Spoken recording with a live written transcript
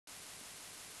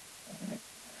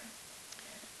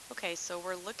Okay, so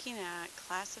we're looking at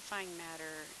classifying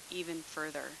matter even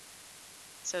further.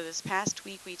 So this past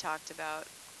week we talked about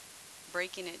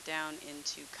breaking it down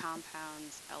into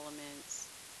compounds, elements,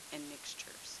 and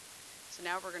mixtures. So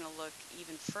now we're going to look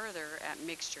even further at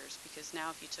mixtures because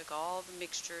now if you took all the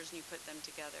mixtures and you put them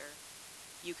together,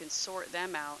 you can sort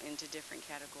them out into different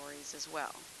categories as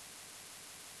well.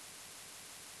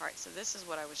 All right, so this is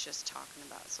what I was just talking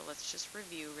about. So let's just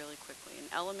review really quickly.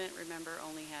 An element, remember,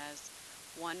 only has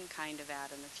one kind of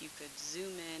atom. If you could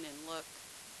zoom in and look,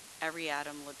 every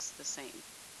atom looks the same.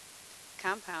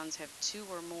 Compounds have two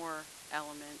or more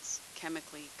elements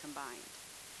chemically combined,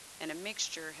 and a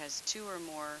mixture has two or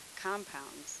more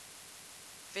compounds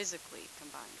physically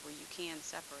combined where you can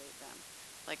separate them.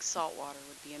 Like salt water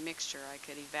would be a mixture. I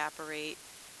could evaporate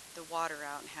the water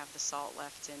out and have the salt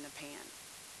left in the pan.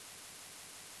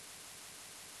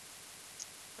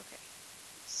 Okay,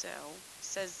 so it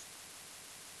says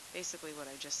basically what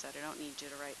I just said. I don't need you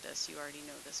to write this. You already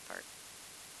know this part.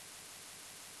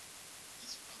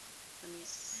 Let me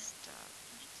stop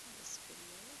this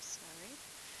video. Sorry.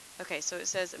 Okay, so it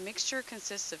says a mixture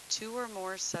consists of two or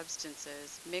more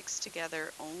substances mixed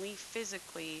together only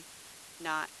physically,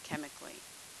 not chemically.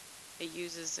 It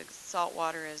uses salt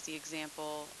water as the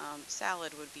example.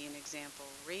 Salad would be an example.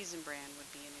 Raisin bran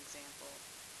would be an example.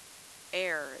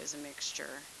 Air is a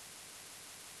mixture.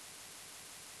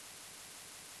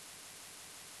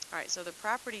 All right, so the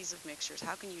properties of mixtures.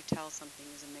 How can you tell something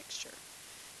is a mixture?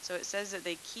 So it says that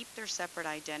they keep their separate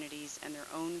identities and their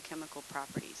own chemical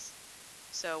properties.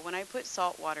 So when I put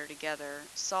salt water together,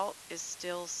 salt is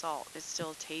still salt. It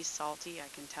still tastes salty. I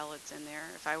can tell it's in there.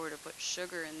 If I were to put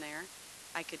sugar in there,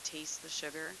 I could taste the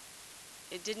sugar.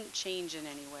 It didn't change in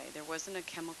any way. There wasn't a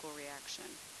chemical reaction.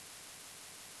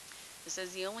 It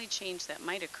says the only change that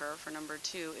might occur for number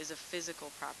 2 is a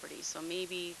physical property. So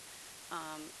maybe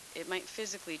it might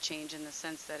physically change in the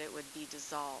sense that it would be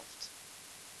dissolved.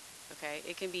 Okay,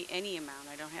 it can be any amount.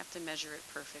 I don't have to measure it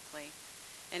perfectly.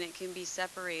 And it can be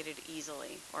separated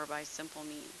easily or by simple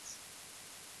means.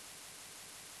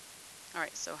 All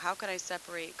right, so how could I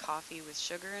separate coffee with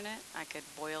sugar in it? I could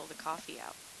boil the coffee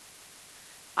out.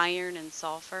 Iron and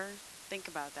sulfur, think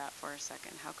about that for a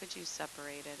second. How could you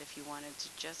separate it if you wanted to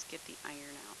just get the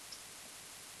iron out?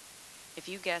 If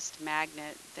you guessed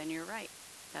magnet, then you're right.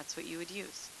 That's what you would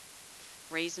use.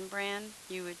 Raisin bran,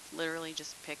 you would literally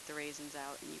just pick the raisins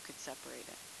out and you could separate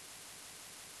it.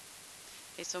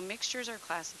 Okay, so mixtures are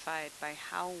classified by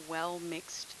how well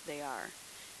mixed they are.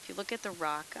 If you look at the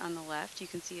rock on the left, you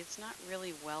can see it's not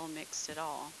really well mixed at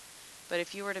all. But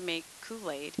if you were to make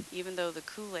Kool-Aid, even though the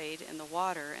Kool-Aid and the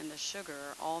water and the sugar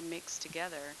are all mixed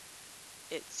together,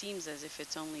 it seems as if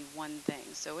it's only one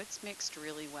thing. So it's mixed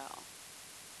really well.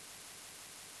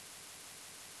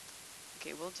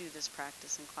 Okay, we'll do this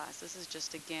practice in class. This is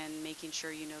just, again, making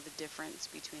sure you know the difference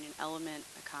between an element,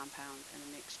 a compound, and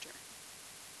a mixture.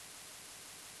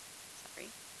 Sorry.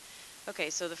 Okay,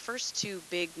 so the first two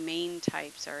big main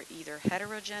types are either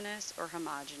heterogeneous or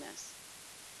homogeneous.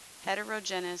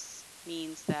 Heterogeneous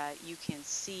means that you can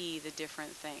see the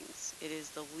different things. It is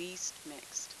the least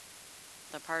mixed.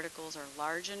 The particles are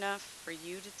large enough for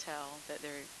you to tell that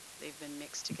they've been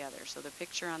mixed together. So the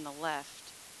picture on the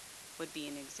left would be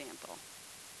an example.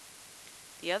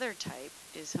 The other type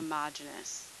is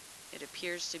homogeneous. It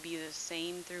appears to be the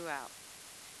same throughout.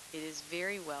 It is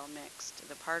very well mixed.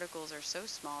 The particles are so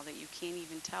small that you can't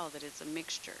even tell that it's a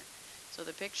mixture. So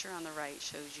the picture on the right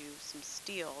shows you some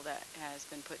steel that has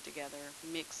been put together,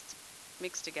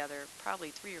 mixed together, probably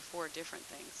 3 or 4 different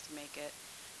things to make it,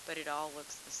 but it all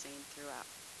looks the same throughout.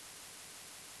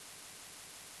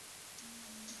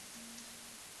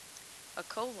 A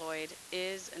colloid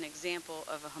is an example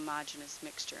of a homogeneous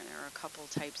mixture, and there are a couple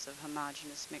types of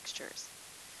homogeneous mixtures.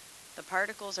 The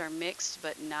particles are mixed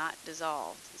but not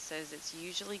dissolved. It says it's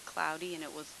usually cloudy and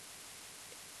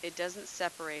it doesn't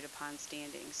separate upon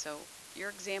standing. So your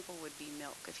example would be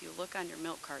milk. If you look on your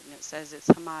milk carton, it says it's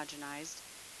homogenized.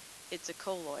 It's a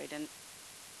colloid, and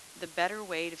the better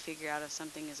way to figure out if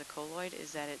something is a colloid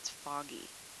is that it's foggy.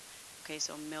 Okay,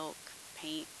 so milk,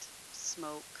 paint,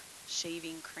 smoke,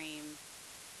 shaving cream,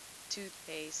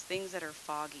 toothpaste, things that are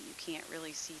foggy. You can't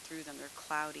really see through them. They're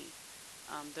cloudy.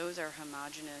 Those are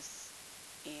homogeneous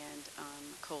and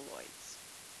colloids.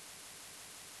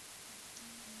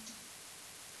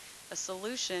 A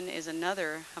solution is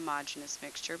another homogeneous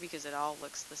mixture because it all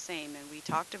looks the same. And we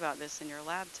talked about this in your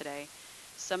lab today.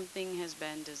 Something has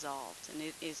been dissolved and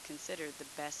it is considered the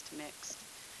best mixed.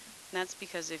 And that's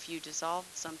because if you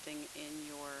dissolved something in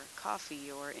your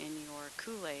coffee or in your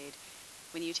Kool-Aid,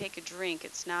 when you take a drink,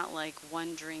 it's not like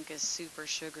one drink is super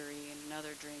sugary and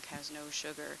another drink has no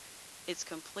sugar. it's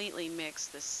completely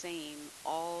mixed the same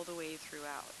all the way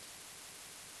throughout.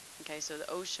 Okay, so the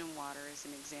ocean water is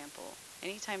an example.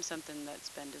 Anytime something that's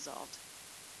been dissolved.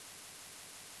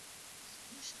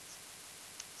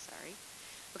 Sorry.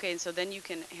 Okay, and so then you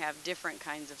can have different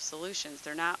kinds of solutions.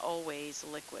 They're not always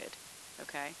liquid.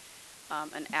 Okay.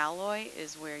 An alloy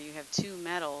is where you have two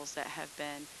metals that have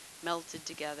been melted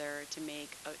together to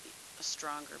make a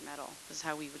stronger metal. This is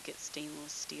how we would get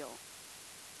stainless steel.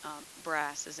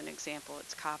 Brass is an example.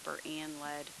 It's copper and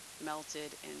lead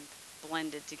melted and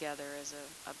blended together as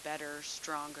a better,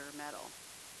 stronger metal.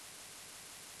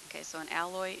 Okay, so an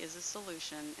alloy is a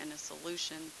solution, and a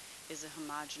solution is a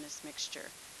homogeneous mixture.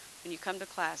 When you come to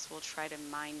class, we'll try to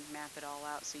mind map it all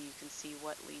out so you can see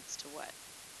what leads to what.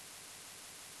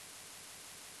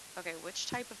 Okay, which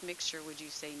type of mixture would you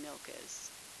say milk is?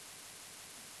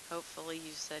 Hopefully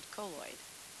you said colloid,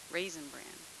 raisin bran.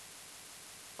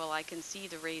 Well, I can see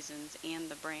the raisins and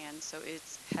the bran, so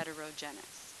it's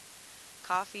heterogeneous.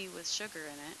 Coffee with sugar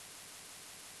in it,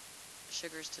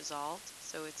 sugar's dissolved,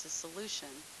 so it's a solution.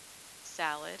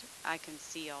 Salad, I can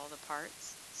see all the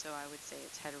parts, so I would say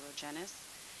it's heterogeneous.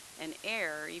 And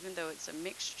air, even though it's a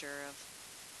mixture of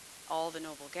all the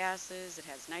noble gases, it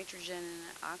has nitrogen in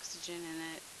it, oxygen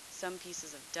in it, some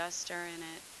pieces of dust are in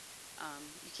it.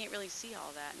 You can't really see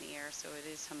all that in the air, so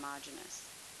it is homogeneous.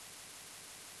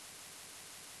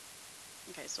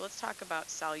 Okay, so let's talk about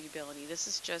solubility. This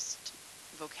is just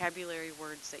vocabulary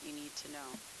words that you need to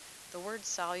know. The word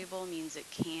soluble means it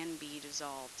can be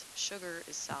dissolved. Sugar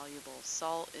is soluble.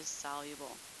 Salt is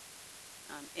soluble.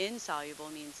 Insoluble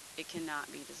means it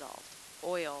cannot be dissolved.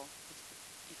 Oil,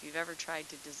 if you've ever tried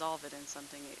to dissolve it in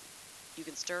something, you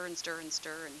can stir and stir and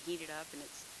stir and heat it up, and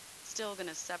it's still going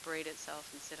to separate itself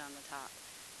and sit on the top.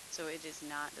 So it is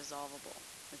not dissolvable.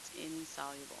 It's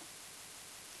insoluble.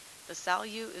 The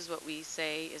solute is what we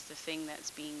say is the thing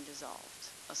that's being dissolved.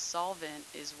 A solvent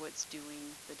is what's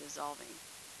doing the dissolving.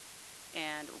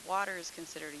 And water is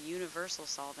considered a universal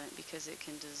solvent because it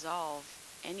can dissolve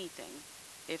anything.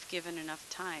 If given enough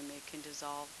time, it can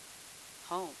dissolve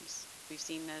homes. We've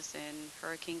seen this in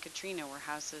Hurricane Katrina where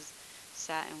houses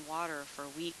sat in water for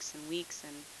weeks and weeks,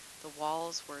 and the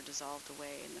walls were dissolved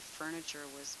away and the furniture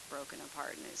was broken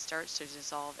apart, and it starts to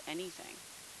dissolve anything.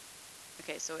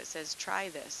 Okay, so it says try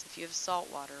this. If you have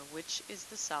salt water, which is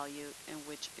the solute and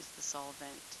which is the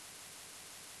solvent?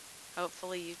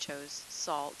 Hopefully you chose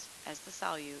salt as the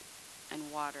solute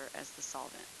and water as the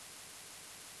solvent.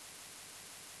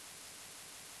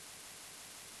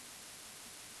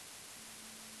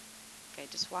 Okay,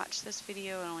 just watch this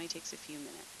video. It only takes a few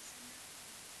minutes.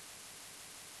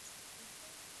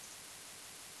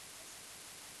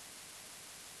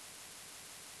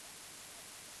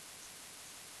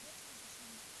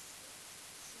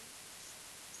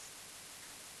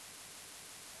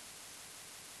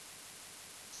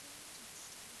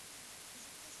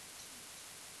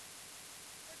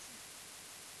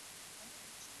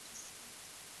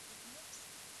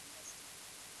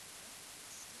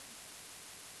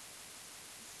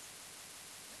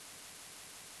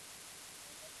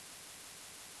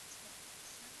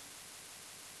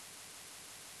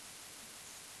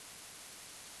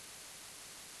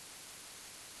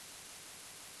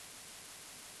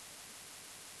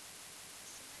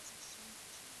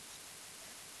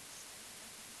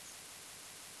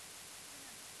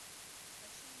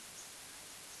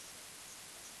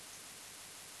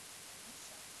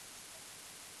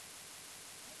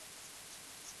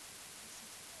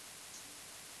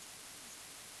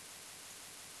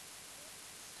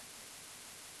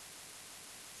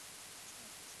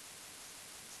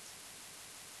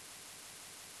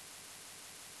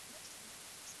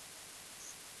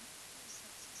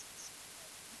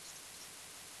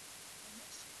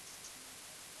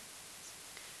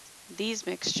 These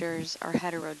mixtures are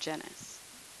heterogeneous.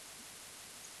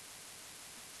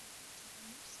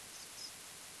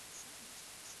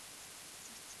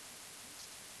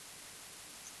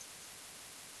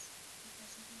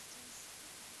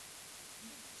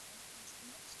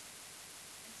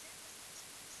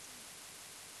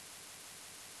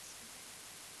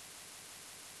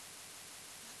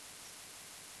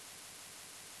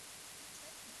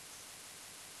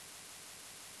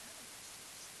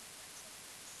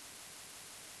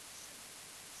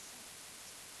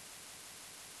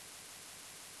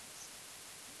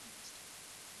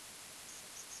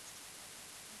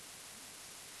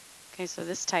 Okay, so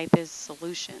this type is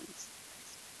solutions.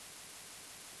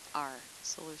 Are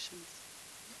solutions.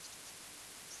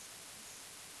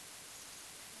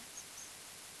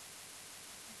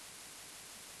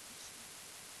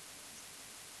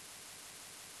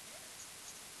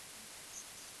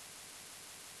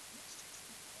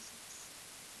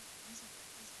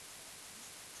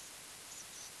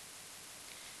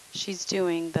 She's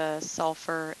doing the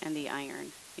sulfur and the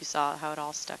iron. You saw how it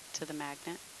all stuck to the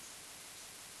magnet.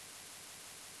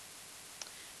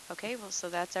 Okay, well, so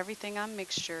that's everything on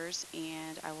mixtures,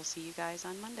 and I will see you guys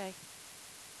on Monday.